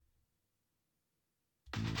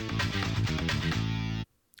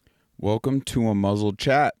Welcome to a muzzled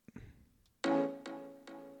chat.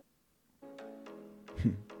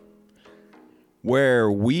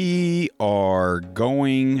 Where we are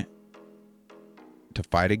going to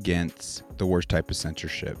fight against the worst type of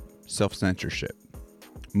censorship, self-censorship.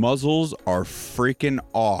 Muzzles are freaking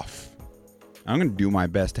off. I'm going to do my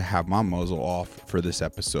best to have my muzzle off for this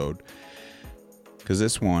episode. Because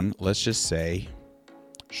this one, let's just say,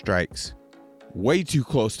 strikes way too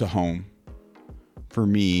close to home for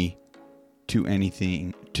me to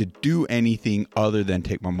do anything other than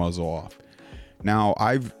take my muzzle off. Now,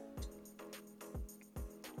 I've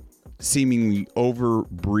seemingly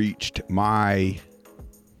overbreached my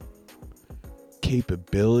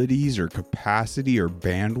capabilities or capacity or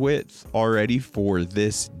bandwidth already for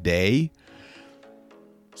this day.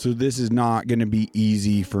 So this is not going to be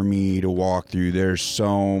easy for me to walk through. There's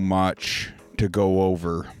so much to go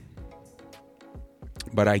over.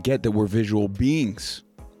 But I get that we're visual beings.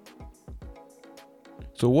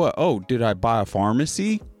 So what? Oh, did I buy a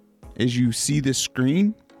pharmacy? As you see this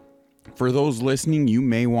screen? For those listening, you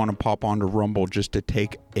may want to pop onto Rumble just to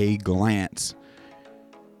take a glance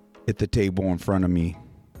at the table in front of me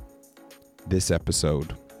this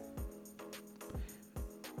episode.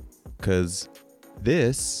 Because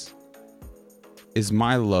this is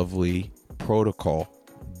my lovely protocol,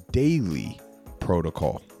 daily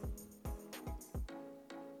protocol.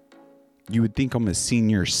 You would think I'm a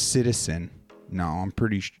senior citizen. No, I'm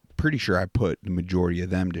pretty sure I put the majority of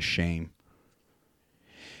them to shame.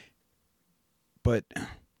 But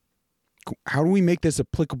how do we make this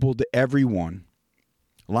applicable to everyone?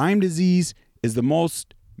 Lyme disease is the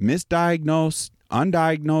most misdiagnosed,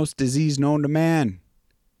 undiagnosed disease known to man.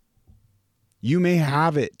 You may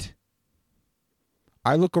have it.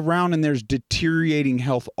 I look around and there's deteriorating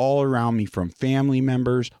health all around me, from family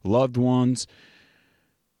members, loved ones,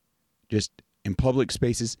 just in public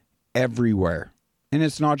spaces, everywhere. And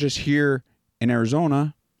it's not just here in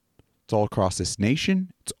Arizona. It's all across this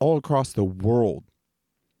nation. It's all across the world.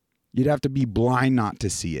 You'd have to be blind not to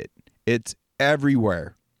see it. It's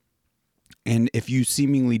everywhere. And if you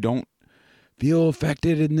seemingly don't feel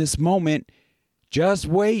affected in this moment, just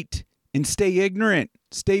wait and stay ignorant.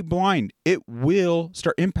 Stay blind. It will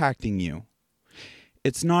start impacting you.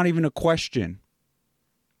 It's not even a question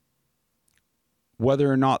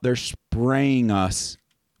whether or not they're spraying us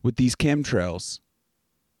with these chemtrails.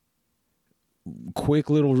 Quick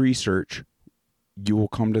little research, you will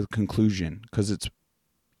come to the conclusion, because it's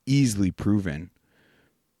easily proven,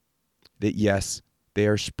 that yes, they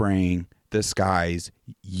are spraying the skies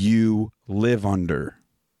you live under.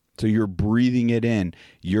 So you're breathing it in.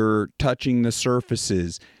 You're touching the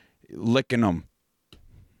surfaces, licking them,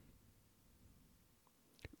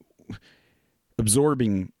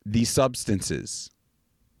 absorbing these substances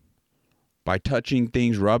by touching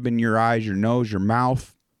things, rubbing your eyes, your nose, your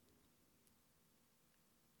mouth.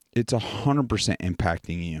 It's 100%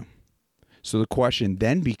 impacting you. So the question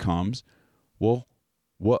then becomes, well,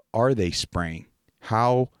 what are they spraying?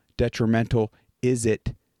 How detrimental is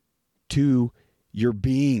it to your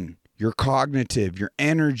being, your cognitive, your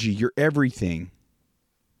energy, your everything?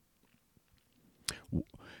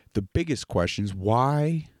 The biggest question is,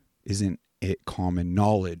 why isn't it common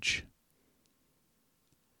knowledge?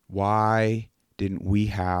 Why didn't we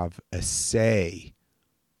have a say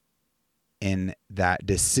in that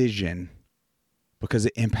decision? Because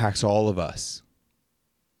it impacts all of us.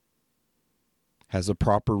 Has the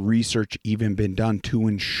proper research even been done to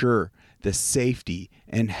ensure the safety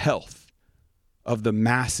and health of the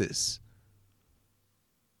masses?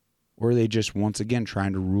 Or are they just once again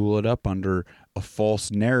trying to rule it up under a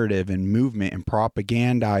false narrative and movement and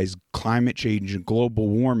propagandize climate change and global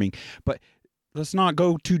warming? But let's not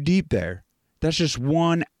go too deep there. That's just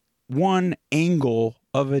one angle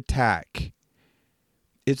of attack.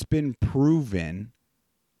 It's been proven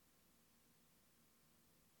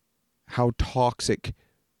how toxic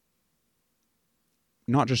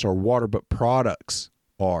not just our water, but products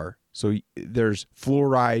are. So there's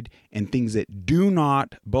fluoride and things that do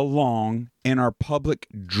not belong in our public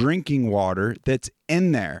drinking water that's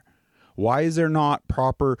in there. Why is there not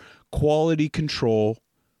proper quality control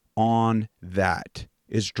on that?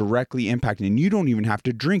 It's directly impacting. And you don't even have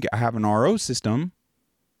to drink it. I have an RO system,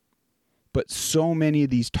 but so many of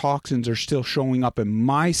these toxins are still showing up in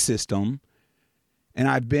my system, and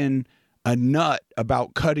I've been a nut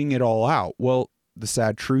about cutting it all out. Well, the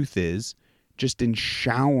sad truth is, just in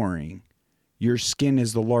showering, your skin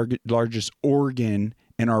is the largest organ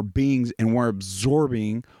in our beings, and we're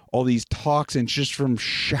absorbing all these toxins just from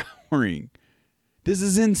showering. This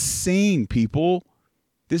is insane, people.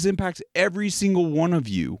 This impacts every single one of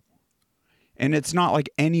you. And it's not like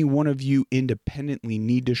any one of you independently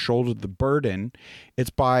need to shoulder the burden. It's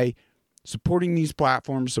by supporting these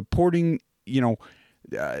platforms, supporting,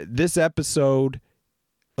 this episode.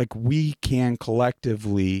 Like, we can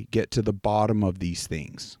collectively get to the bottom of these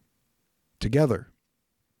things together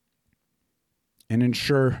and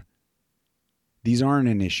ensure these aren't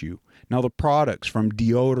an issue. Now, the products from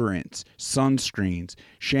deodorants, sunscreens,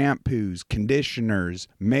 shampoos, conditioners,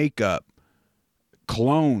 makeup,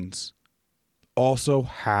 colognes also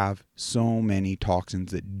have so many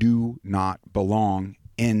toxins that do not belong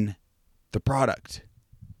in the product.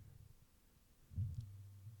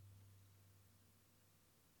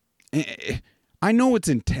 I know it's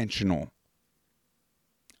intentional.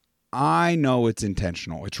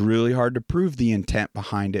 It's really hard to prove the intent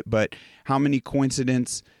behind it, but how many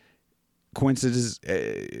coincidences,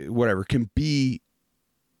 whatever, can be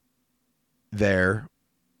there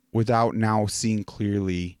without now seeing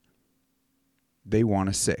clearly they want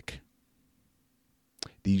us sick?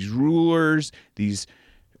 These rulers, these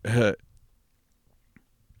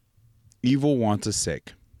evil wants us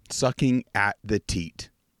sick, sucking at the teat.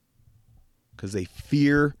 Because they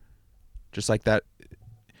fear, just like that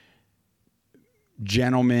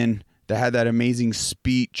gentleman that had that amazing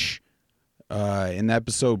speech in the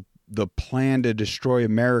episode, The Plan to Destroy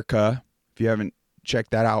America. If you haven't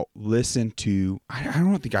checked that out, listen to, I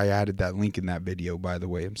don't think I added that link in that video, by the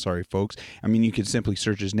way. I'm sorry, folks. I mean, you can simply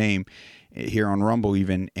search his name here on Rumble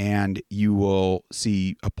even, and you will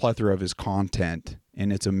see a plethora of his content,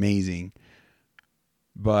 and it's amazing.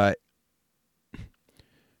 But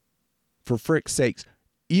for frick's sakes,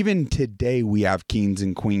 even today we have kings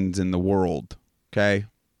and queens in the world, okay?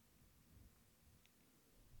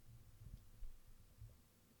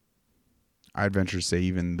 I'd venture to say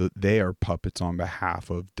even they are puppets on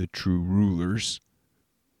behalf of the true rulers.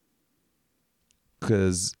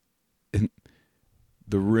 Because the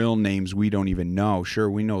real names we don't even know. Sure,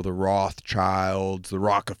 we know the Rothschilds, the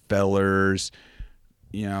Rockefellers,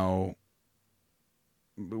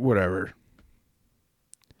 whatever.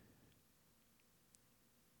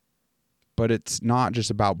 But it's not just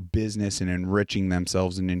about business and enriching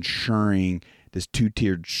themselves and ensuring this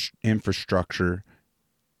two-tiered infrastructure.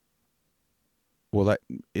 Well,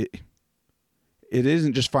 it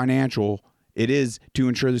isn't just financial. It is to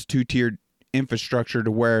ensure this two-tiered infrastructure to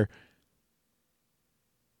where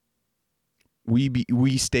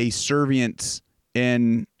we stay servants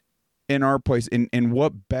in our place. And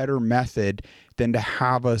what better method than to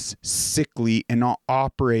have us sickly and not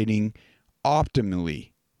operating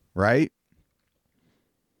optimally, right?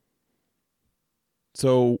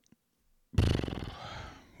 So,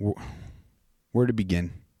 where to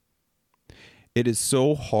begin? It is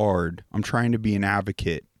so hard. I'm trying to be an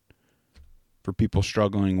advocate for people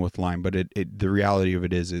struggling with Lyme, but the reality of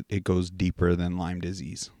it is it goes deeper than Lyme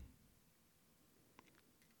disease.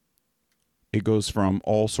 It goes from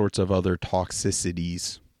all sorts of other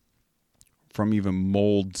toxicities, from even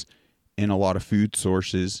molds in a lot of food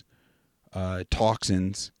sources,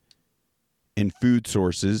 toxins in food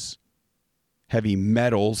sources, heavy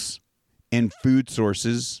metals in food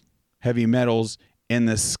sources, heavy metals in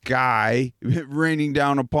the sky raining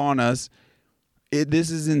down upon us. This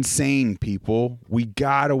is insane, people. We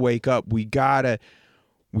gotta wake up. We gotta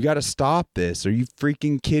stop this. Are you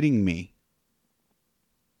freaking kidding me?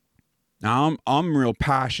 Now I'm real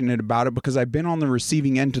passionate about it because I've been on the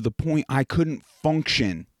receiving end to the point I couldn't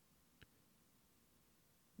function.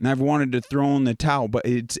 And I've wanted to throw in the towel, but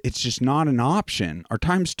it's just not an option. Our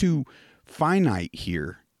time's too finite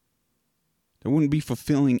here. That wouldn't be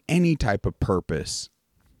fulfilling any type of purpose.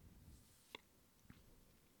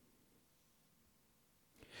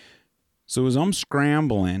 So as I'm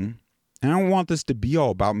scrambling, and I don't want this to be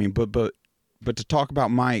all about me, but to talk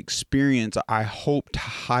about my experience, I hope to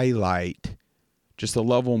highlight just the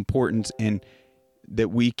level of importance and that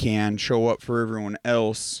we can show up for everyone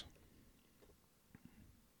else.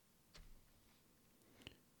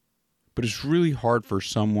 But it's really hard for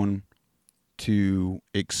someone to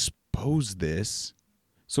expose this.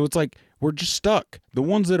 So it's like we're just stuck. The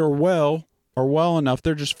ones that are well enough.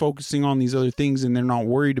 They're just focusing on these other things and they're not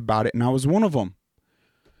worried about it. And I was one of them.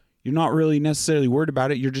 You're not really necessarily worried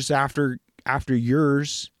about it. You're just after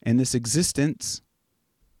yours and this existence.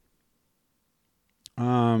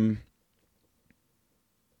 Gosh,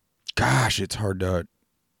 it's hard to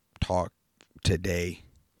talk today,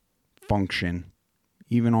 function,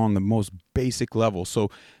 even on the most basic level. So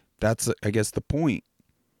that's, I guess, the point.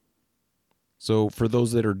 So for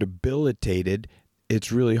those that are debilitated,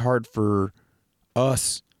 it's really hard for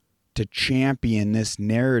us to champion this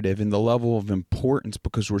narrative and the level of importance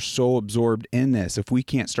because we're so absorbed in this. If we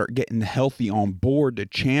can't start getting the healthy on board to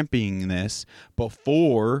championing this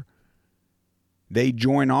before they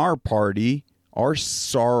join our party, our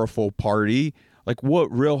sorrowful party, like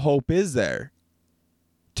what real hope is there?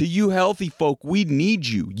 To you healthy folk, we need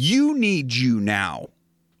you. You need you now.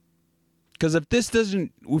 Because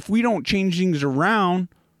if we don't change things around,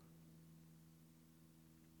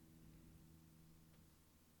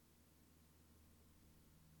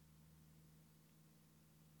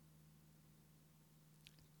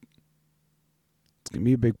 it's going to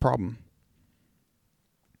be a big problem.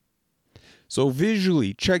 So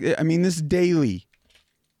visually, check it. I mean, this is daily.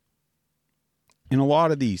 In a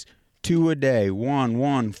lot of these, 2 a day,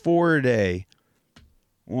 1, 4 a day,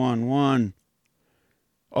 1.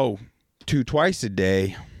 Oh, 2 twice a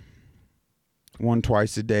day, 1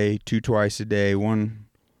 twice a day, 2 twice a day, 1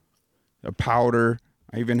 a powder.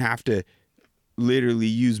 I even have to literally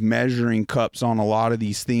use measuring cups on a lot of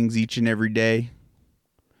these things each and every day.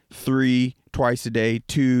 3 twice a day,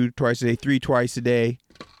 2 twice a day, 3 twice a day,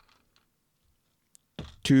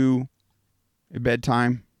 2 at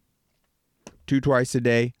bedtime, 2 twice a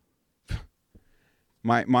day.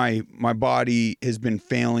 My body has been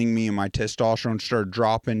failing me, and my testosterone started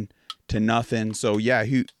dropping to nothing. So yeah,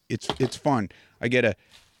 it's fun.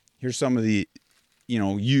 Here's some of the,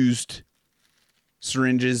 used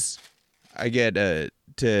syringes. I get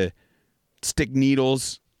to stick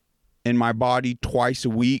needles in my body twice a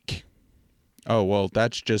week. Oh, well,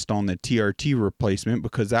 that's just on the TRT replacement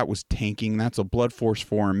because that was tanking. That's a blood force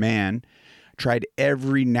for a man. Tried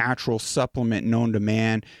every natural supplement known to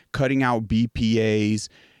man, cutting out BPAs,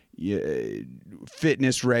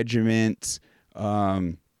 fitness regimens,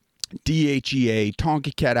 DHEA,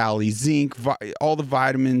 tonka cat alley, zinc, all the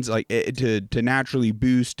vitamins to naturally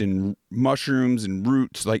boost, and mushrooms and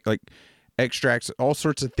roots like extracts, all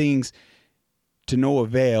sorts of things to no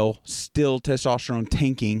avail. Still testosterone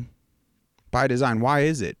tanking by design. Why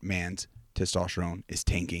is it man's testosterone is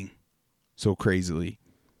tanking so crazily?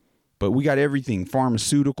 But we got everything,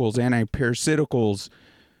 pharmaceuticals, antiparasiticals.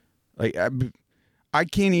 Like I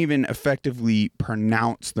can't even effectively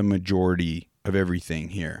pronounce the majority of everything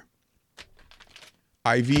here.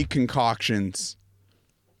 IV concoctions.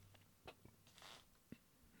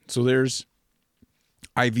 So there's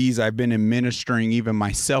IVs I've been administering even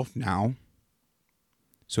myself now.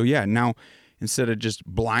 So yeah, now instead of just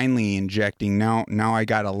blindly injecting, now I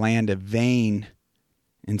got to land a vein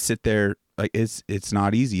and sit there. Like it's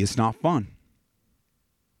not easy. It's not fun.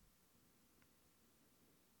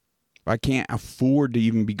 I can't afford to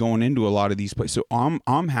even be going into a lot of these places. So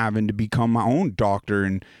I'm having to become my own doctor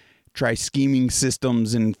and try scheming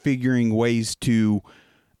systems and figuring ways to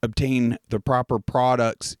obtain the proper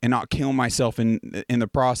products and not kill myself in the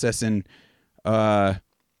process. And because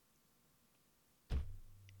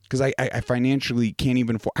I financially can't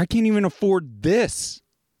even afford. I can't even afford this.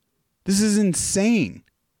 This is insane.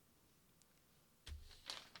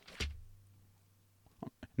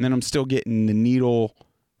 And then I'm still getting the needle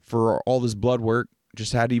for all this blood work.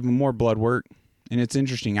 Just had even more blood work. And it's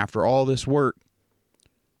interesting. After all this work,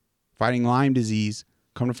 fighting Lyme disease,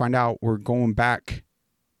 come to find out we're going back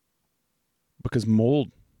because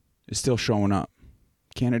mold is still showing up.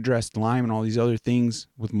 Can't address Lyme and all these other things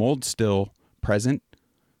with mold still present.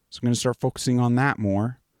 So I'm going to start focusing on that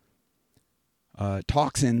more.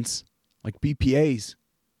 Toxins like BPAs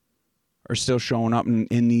are still showing up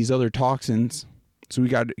in these other toxins. So we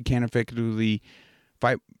can't effectively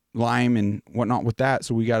fight Lyme and whatnot with that.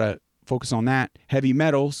 So we got to focus on that. Heavy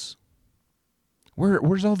metals.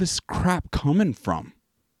 Where's all this crap coming from?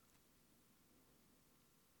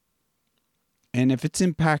 And if it's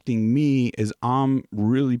impacting me as I'm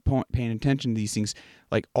really paying attention to these things,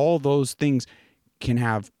 like all those things can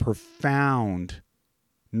have profound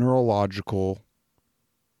neurological,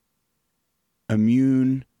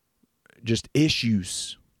 immune, just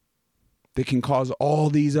issues that can cause all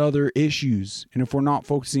these other issues. And if we're not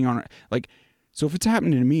focusing on it, so if it's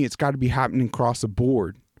happening to me, it's got to be happening across the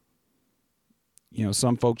board.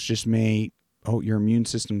 Some folks just your immune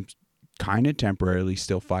system's kind of temporarily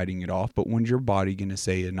still fighting it off, but when's your body going to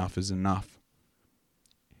say enough is enough?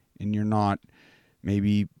 And you're not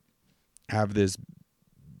maybe have this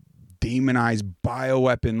demonized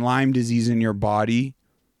bioweapon Lyme disease in your body,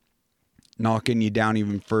 knocking you down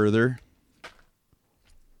even further.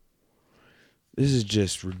 This is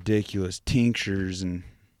just ridiculous. Tinctures, and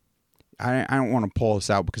I don't want to pull this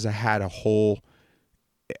out because I had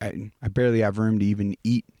I barely have room to even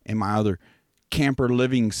eat in my other camper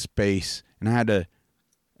living space, and I had to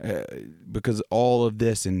because all of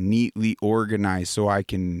this and neatly organized so I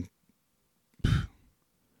can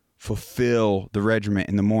fulfill the regiment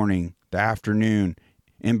in the morning, the afternoon,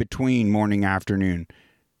 in between morning, afternoon,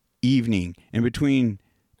 evening, in between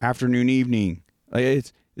afternoon, evening.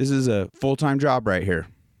 This is a full-time job right here.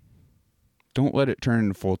 Don't let it turn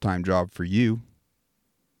into a full-time job for you.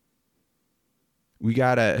 We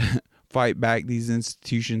got to fight back these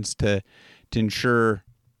institutions to ensure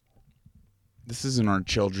this isn't our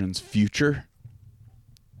children's future,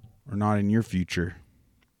 or not in your future.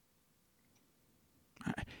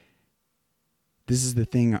 This is the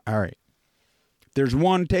thing. All right. There's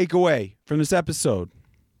one takeaway from this episode.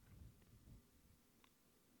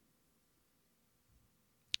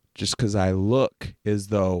 Just because I look as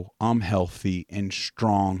though I'm healthy and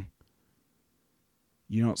strong,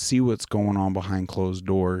 you don't see what's going on behind closed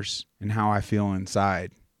doors and how I feel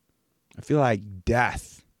inside. I feel like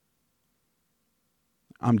death.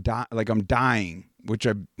 I'm dying, which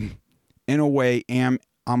I, in a way, I'm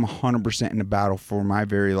 100% in the battle for my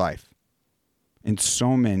very life. And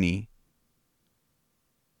so many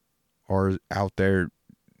are out there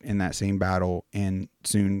in that same battle and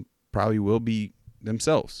soon probably will be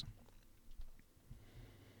themselves.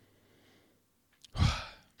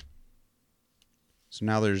 So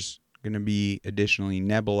now there's going to be additionally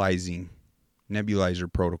nebulizer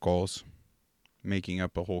protocols, making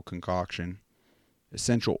up a whole concoction.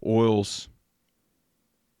 Essential oils,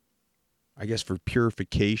 I guess, for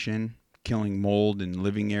purification, killing mold in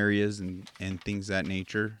living areas and things of that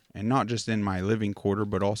nature. And not just in my living quarter,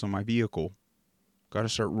 but also my vehicle. Got to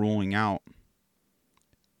start ruling out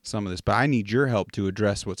some of this. But I need your help to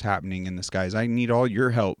address what's happening in the skies. I need all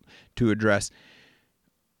your help to address,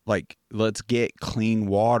 like, let's get clean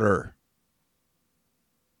water.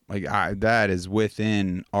 Like, that is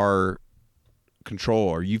within our control.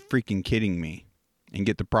 Are you freaking kidding me? And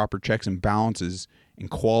get the proper checks and balances and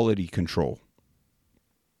quality control.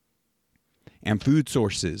 And food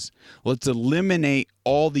sources. Let's eliminate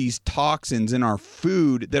all these toxins in our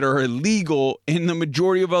food that are illegal in the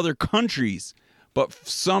majority of other countries. But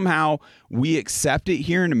somehow we accept it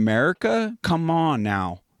here in America? Come on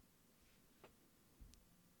now.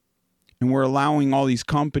 And we're allowing all these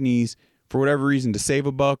companies, for whatever reason, to save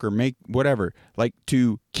a buck or make whatever, like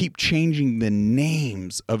to keep changing the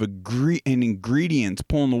names of ingredients,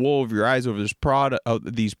 pulling the wool over your eyes over these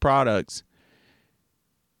products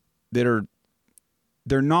that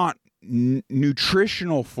they're not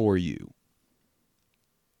nutritional for you.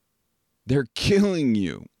 They're killing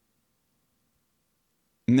you.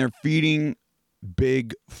 And they're feeding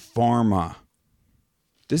big pharma.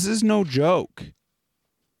 This is no joke.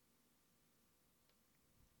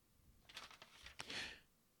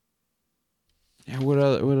 Yeah, what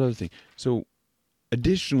other thing? So,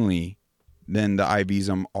 additionally, than the IVs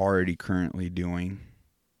I'm already currently doing,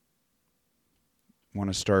 want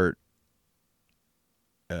to start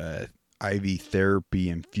IV therapy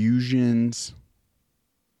infusions,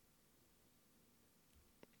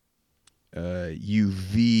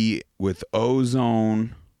 UV with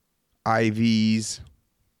ozone IVs,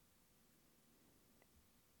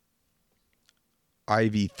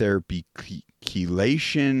 IV therapy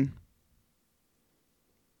chelation,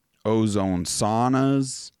 ozone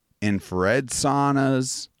saunas, infrared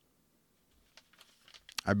saunas.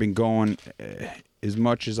 I've been going as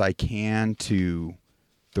much as I can to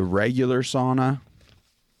the regular sauna,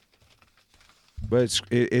 but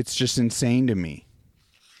it's just insane to me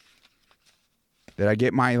that I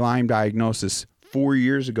get my Lyme diagnosis 4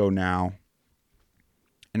 years ago now,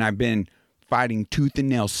 and I've been fighting tooth and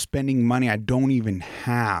nail, spending money I don't even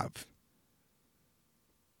have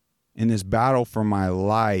in this battle for my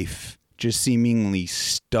life, just seemingly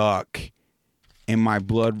stuck, and my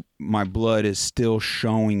blood is still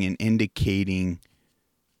showing and indicating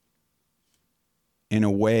in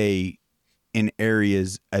a way in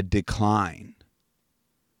areas a decline.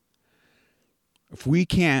 If we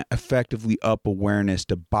can't effectively up awareness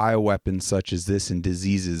to bioweapons such as this and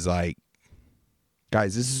diseases like,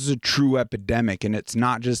 guys, this is a true epidemic, and it's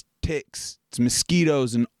not just ticks, it's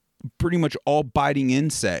mosquitoes and pretty much all biting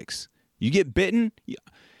insects. You get bitten,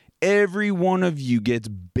 every one of you gets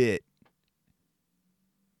bit.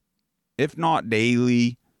 If not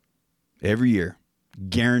daily, every year.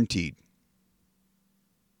 Guaranteed.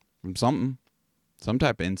 From something. Some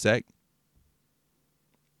type of insect.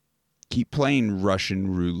 Keep playing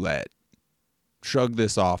Russian roulette. Shrug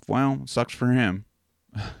this off. Well, sucks for him.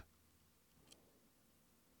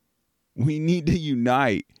 We need to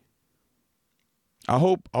unite. I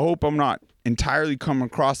hope I'm not entirely coming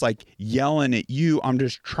across like yelling at you. I'm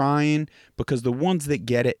just trying, because the ones that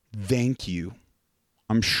get it, thank you.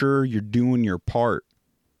 I'm sure you're doing your part.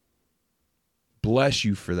 Bless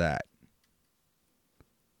you for that.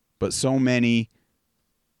 But so many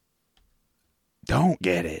don't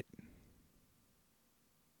get it.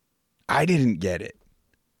 I didn't get it.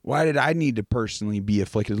 Why did I need to personally be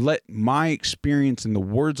afflicted? Let my experience and the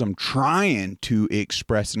words I'm trying to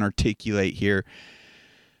express and articulate here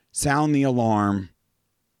sound the alarm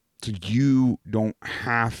so you don't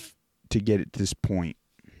have to get at this point.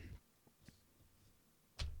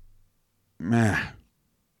 Meh.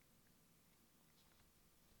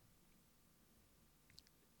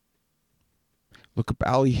 Look up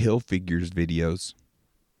Allie Hilfiger's videos.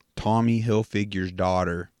 Tommy Hilfiger's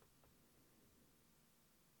daughter.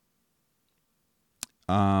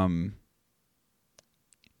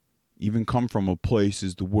 Even come from a place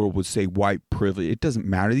as the world would say white privilege. It doesn't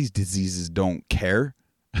matter. These diseases don't care.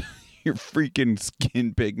 Your freaking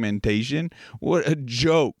skin pigmentation. What a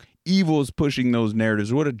joke. Evil is pushing those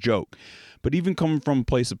narratives. What a joke. But even coming from a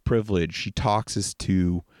place of privilege, she talks us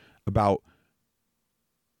to about,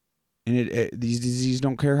 and these diseases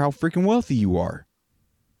don't care how freaking wealthy you are.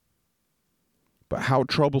 But how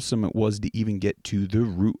troublesome it was to even get to the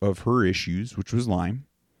root of her issues, which was Lyme.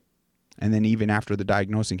 And then even after the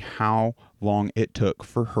diagnosing, how long it took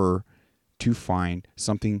for her to find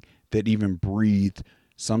something that even breathed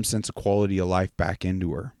some sense of quality of life back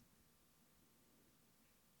into her.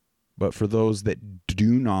 But for those that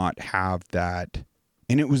do not have that,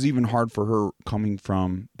 and it was even hard for her coming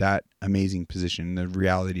from that amazing position. The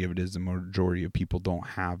reality of it is the majority of people don't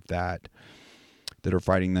have that are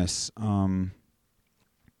fighting this,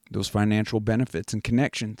 those financial benefits and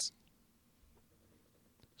connections.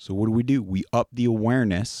 So what do? We up the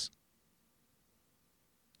awareness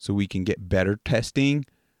so we can get better testing,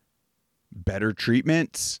 better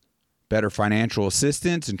treatments, better financial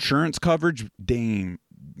assistance, insurance coverage. Dang.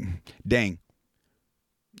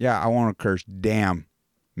 Yeah, I want to curse. Damn.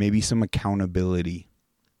 Maybe some accountability.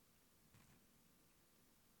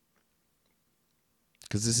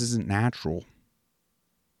 Because this isn't natural.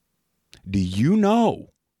 Do you know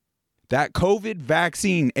that COVID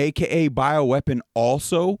vaccine, aka bioweapon,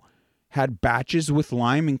 also had batches with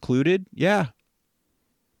Lyme included? Yeah.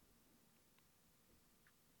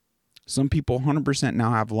 Some people 100%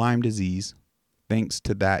 now have Lyme disease thanks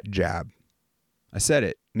to that jab. I said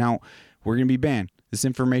it. Now, we're going to be banned. This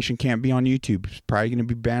information can't be on YouTube. It's probably going to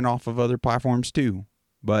be banned off of other platforms too.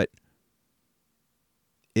 But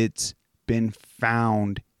it's been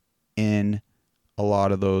found in a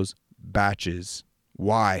lot of those batches.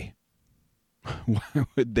 Why? Why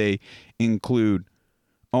would they include,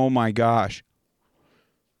 oh my gosh,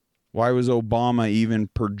 why was Obama even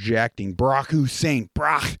projecting, Barack Hussein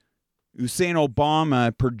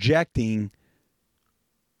Obama projecting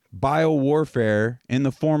biowarfare in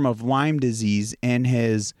the form of Lyme disease in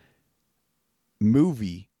his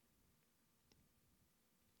movie?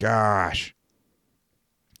 Gosh.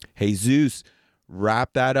 Jesus,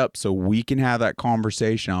 wrap that up so we can have that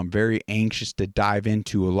conversation. I'm very anxious to dive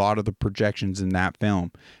into a lot of the projections in that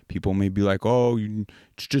film. People may be like, oh,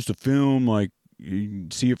 it's just a film, like you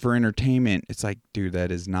see it for entertainment. It's like, dude,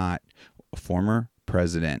 that is not a former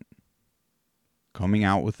president coming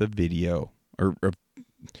out with a video or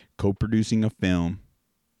co-producing a film,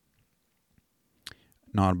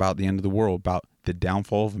 not about the end of the world, about the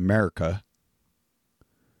downfall of America.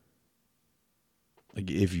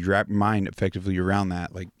 Like, if you wrap your mind effectively around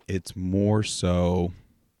that, like, it's more so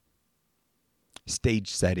stage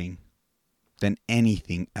setting than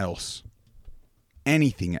anything else.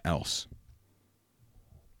 Anything else.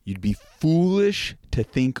 You'd be foolish to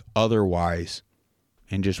think otherwise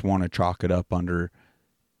and just want to chalk it up under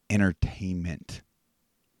entertainment.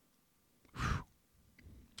 Whew.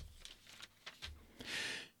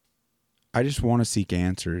 I just want to seek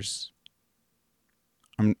answers.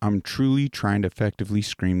 I'm truly trying to effectively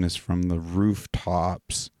scream this from the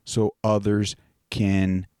rooftops so others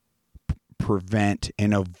can prevent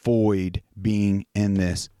and avoid being in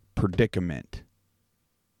this predicament.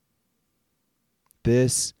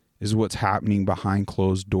 This is what's happening behind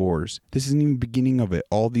closed doors. This isn't even the beginning of it.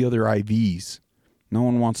 All the other IVs. No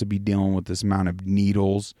one wants to be dealing with this amount of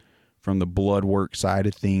needles from the blood work side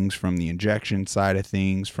of things, from the injection side of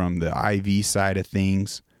things, from the IV side of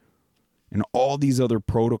things, and all these other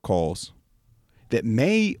protocols that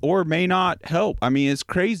may or may not help. I mean, it's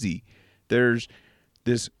crazy. There's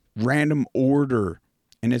this random order,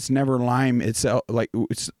 and it's never Lyme. It's like you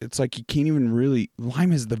can't even really.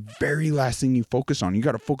 Lyme is the very last thing you focus on. You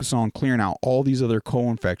got to focus on clearing out all these other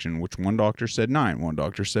co-infection, which one doctor said 9, one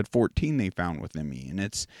doctor said 14 they found within me, and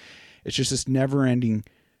it's just this never-ending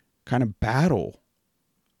kind of battle.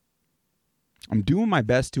 I'm doing my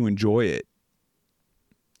best to enjoy it.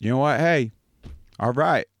 You know what? Hey, all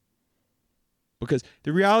right. Because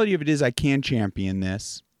the reality of it is I can champion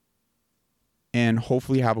this and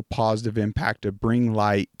hopefully have a positive impact to bring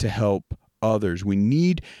light to help others. We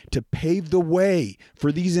need to pave the way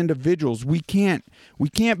for these individuals. We can't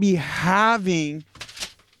be having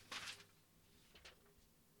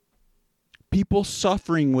people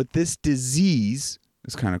suffering with this disease.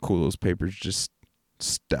 It's kind of cool. Those papers just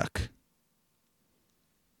stuck.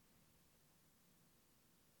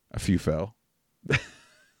 A few fell.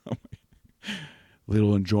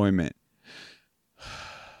 Little enjoyment.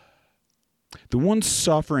 The ones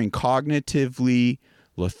suffering cognitively,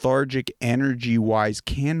 lethargic, energy-wise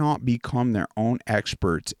cannot become their own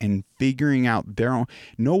experts in figuring out their own.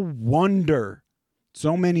 No wonder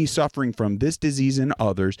so many suffering from this disease and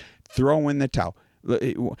others throw in the towel.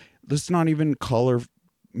 Let's not even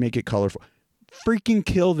make it colorful. Freaking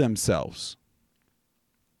kill themselves.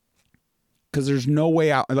 Because there's no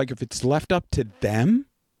way out. Like, if it's left up to them,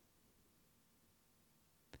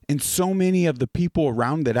 and so many of the people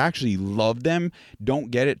around that actually love them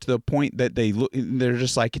don't get it to the point that they're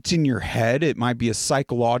just like, it's in your head. It might be a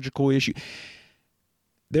psychological issue.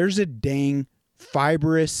 There's a dang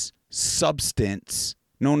fibrous substance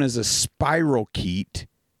known as a spirochete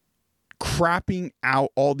crapping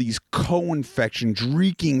out all these co-infections,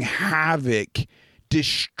 wreaking havoc,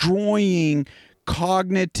 destroying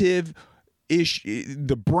cognitive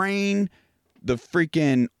the brain, the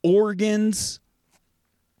freaking organs.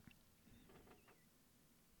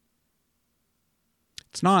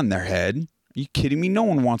 It's not in their head. Are you kidding me? No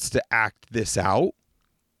one wants to act this out.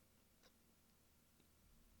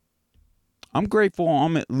 I'm grateful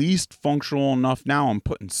I'm at least functional enough now. I'm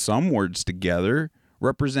putting some words together,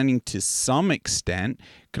 representing to some extent.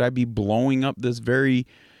 Could I be blowing up this very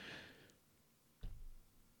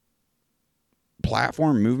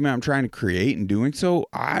platform movement I'm trying to create and doing so?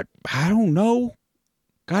 I don't know.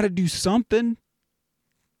 Got to do something.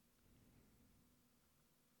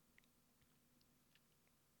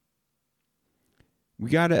 We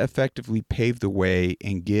got to effectively pave the way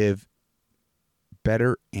and give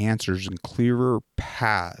better answers and clearer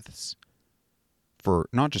paths for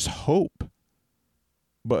not just hope,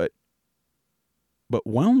 but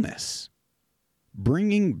wellness.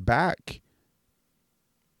 Bringing back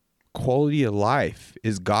quality of life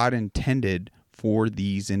is God intended for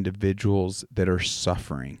these individuals that are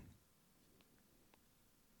suffering.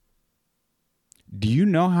 Do you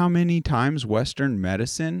know how many times Western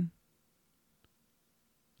medicine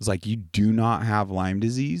is like, you do not have Lyme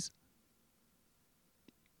disease?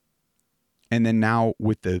 And then now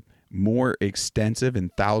with the more extensive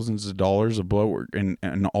and thousands of dollars of blood work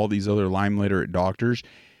and all these other Lyme literate doctors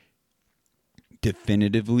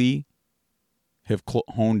definitively have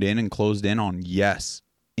honed in and closed in on, yes,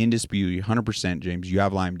 indisputably, 100%, James, you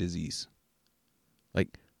have Lyme disease.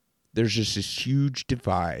 Like, there's just this huge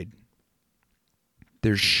divide.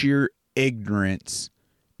 There's sheer ignorance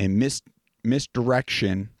and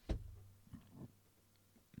misdirection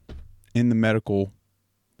in the medical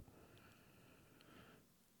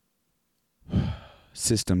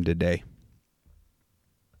system today.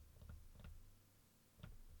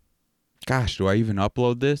 Gosh, do I even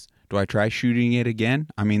upload this? Do I try shooting it again?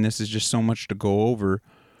 I mean, this is just so much to go over.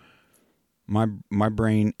 My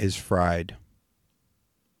brain is fried.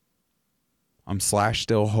 I'm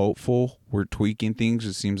still hopeful. We're tweaking things.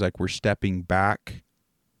 It seems like we're stepping back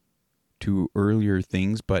to earlier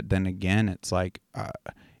things, but then again, it's like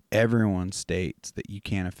everyone states that you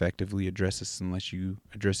can't effectively address this unless you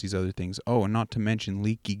address these other things. Oh, and not to mention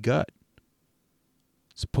leaky gut.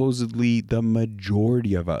 Supposedly, the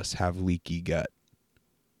majority of us have leaky gut.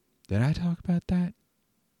 Did I talk about that?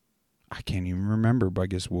 I can't even remember, but I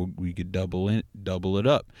guess we could double it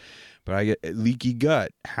up. But I get leaky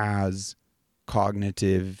gut has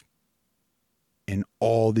cognitive and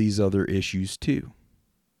all these other issues too.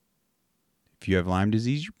 If you have Lyme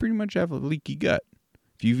disease, you pretty much have a leaky gut.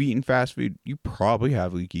 If you've eaten fast food, you probably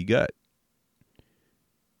have leaky gut.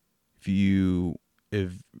 If you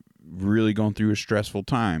have really gone through a stressful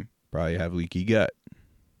time, probably have leaky gut.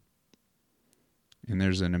 And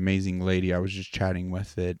there's an amazing lady I was just chatting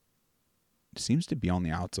with that seems to be on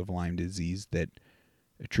the outs of Lyme disease that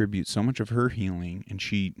attributes so much of her healing, and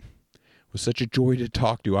she was such a joy to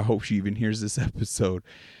talk to. I hope she even hears this episode.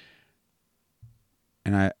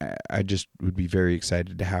 And I just would be very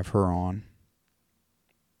excited to have her on.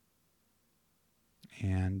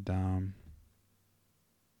 And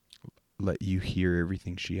let you hear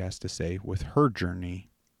everything she has to say with her journey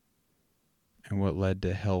and what led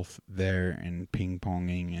to health there and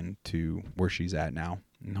ping-ponging into where she's at now.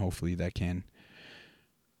 And hopefully that can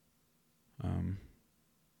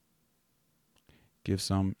give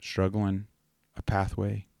some struggling a a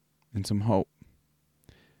pathway and some hope.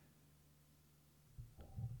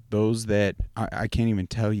 Those that I can't even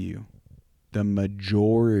tell you, the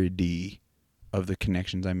majority of the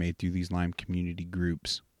connections I made through these Lyme community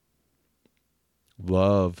groups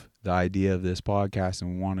love the idea of this podcast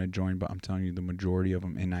and want to join, but I'm telling you, the majority of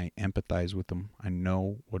them, and I empathize with them. I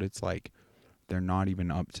know what it's like. They're not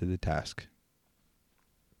even up to the task.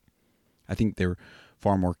 I think they're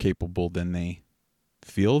far more capable than they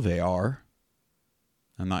feel they are.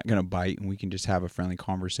 I'm not going to bite, and we can just have a friendly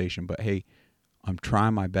conversation, but hey, I'm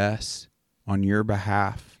trying my best on your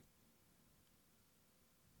behalf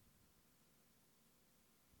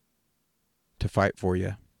to fight for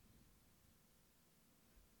you.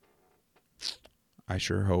 I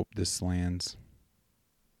sure hope this lands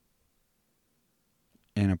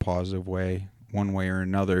in a positive way, one way or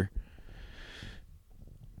another.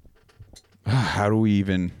 How do we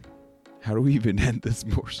even end this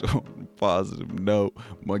more so on a positive note?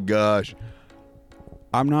 My gosh.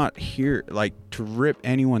 I'm not here like to rip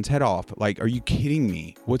anyone's head off. Like, are you kidding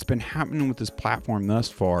me? What's been happening with this platform thus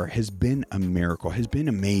far has been a miracle, has been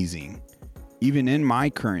amazing. Even in my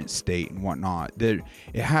current state and whatnot, that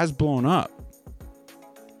it has blown up.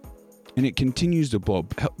 And it continues to blow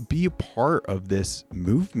up. Be a part of this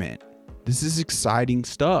movement. This is exciting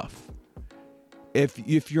stuff.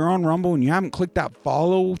 If you're on Rumble and you haven't clicked that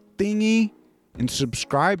follow thingy and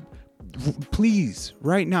subscribe, please,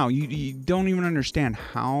 right now, you don't even understand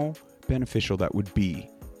how beneficial that would be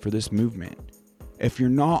for this movement. If you're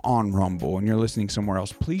not on Rumble and you're listening somewhere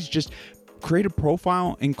else, please just create a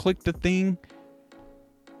profile and click the thing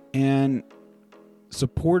and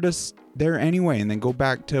support us there anyway, and then go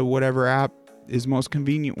back to whatever app is most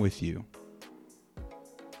convenient with you.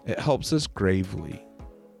 It helps us gravely.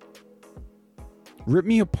 Rip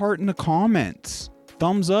me apart in the comments.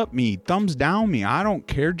 Thumbs up me, thumbs down me. I don't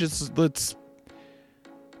care. Just let's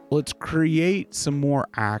create some more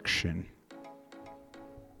action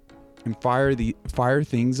and fire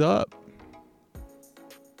things up.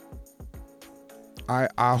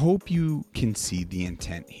 I hope you can see the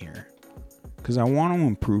intent here, because I want to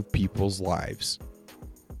improve people's lives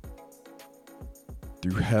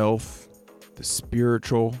through health, the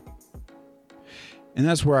spiritual. And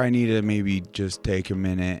that's where I need to maybe just take a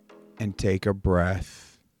minute and take a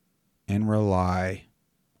breath and rely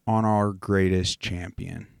on our greatest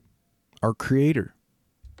champion, our Creator,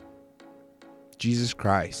 Jesus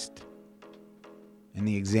Christ, and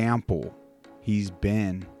the example He's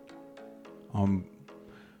been.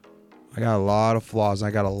 I got a lot of flaws.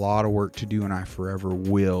 I got a lot of work to do, and I forever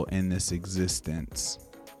will in this existence.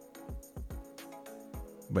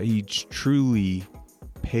 But He truly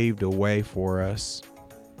paved a way for us.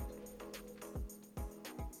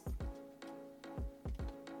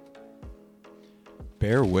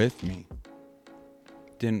 Bear with me.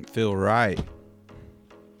 Didn't feel right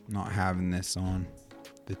not having this on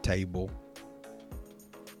the table.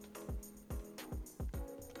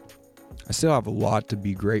 I still have a lot to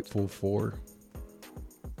be grateful for.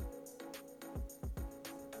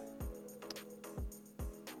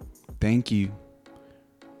 Thank you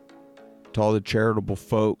to all the charitable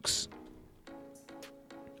folks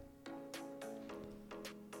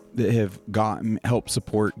that have helped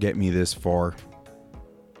support get me this far.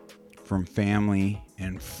 From family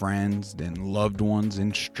and friends and loved ones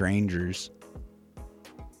and strangers.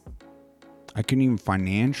 I couldn't even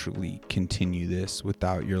financially continue this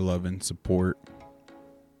without your love and support.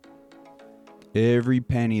 Every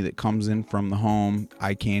penny that comes in from the home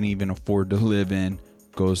I can't even afford to live in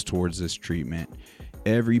goes towards this treatment.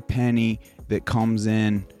 Every penny that comes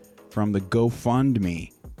in from the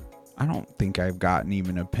GoFundMe, I don't think I've gotten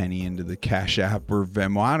even a penny into the Cash App or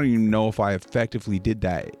Venmo. I don't even know if I effectively did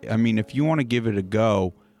that. I mean, if you want to give it a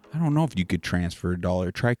go, I don't know if you could transfer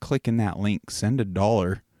 $1. Try clicking that link. Send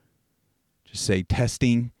 $1. Just say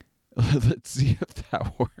testing. Let's see if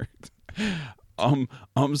that works.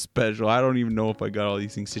 I'm special. I don't even know if I got all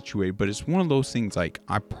these things situated, but it's one of those things, like,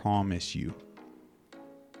 I promise you,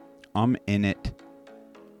 I'm in it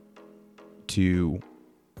to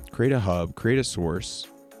create a hub, create a source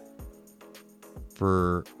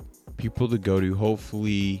for people to go to,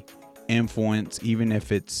 hopefully influence, even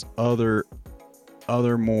if it's other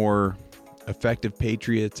more effective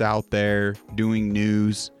patriots out there doing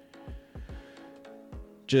news.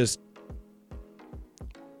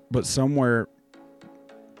 But somewhere,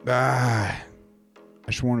 I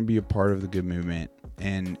just want to be a part of the good movement.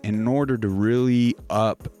 And in order to really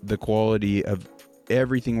up the quality of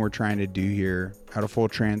everything we're trying to do here, out of full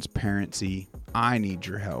transparency, I need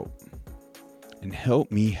your help. And help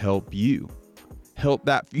me help you. Help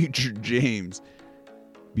that future James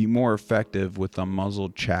be more effective with a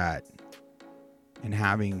muzzled chat and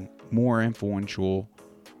having more influential,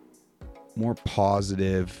 more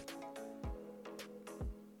positive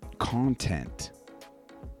content.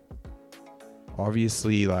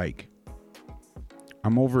 Obviously, like,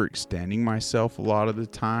 I'm overextending myself a lot of the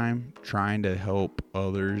time, trying to help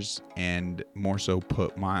others and more so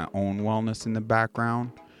put my own wellness in the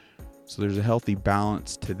background. So there's a healthy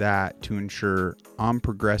balance to that to ensure I'm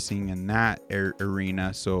progressing in that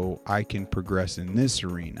arena so I can progress in this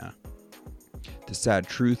arena. The sad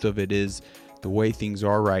truth of it is, the way things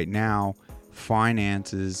are right now,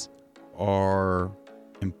 finances are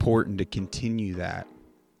important to continue that.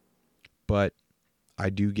 But I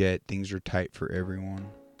do get things are tight for everyone.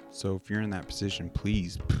 So if you're in that position,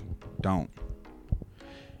 please don't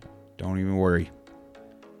even worry.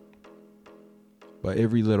 But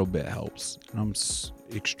every little bit helps. And I'm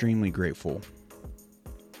extremely grateful.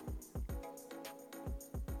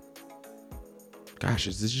 Gosh,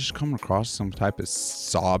 is this just coming across some type of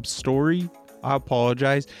sob story? I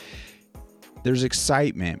apologize. There's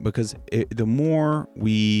excitement because the more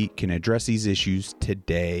we can address these issues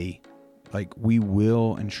today, like, we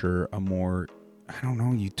will ensure a more,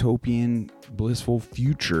 utopian, blissful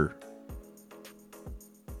future.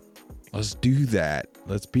 Let's do that.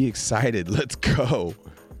 Let's be excited. Let's go.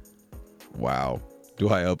 Wow. Do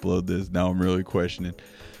I upload this? Now I'm really questioning.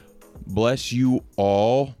 Bless you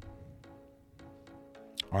all.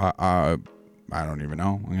 I don't even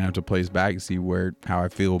know. I'm going to have to play this back and see how I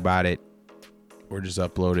feel about it. Or just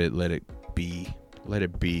upload it. Let it be. Let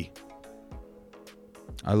it be.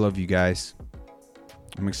 I love you guys.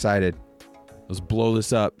 I'm excited. Let's blow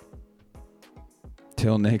this up.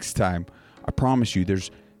 Till next time. I promise you,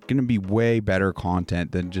 there's going to be way better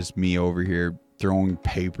content than just me over here throwing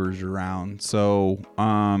papers around. So,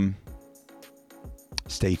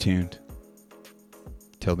 stay tuned.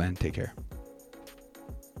 Till then, take care.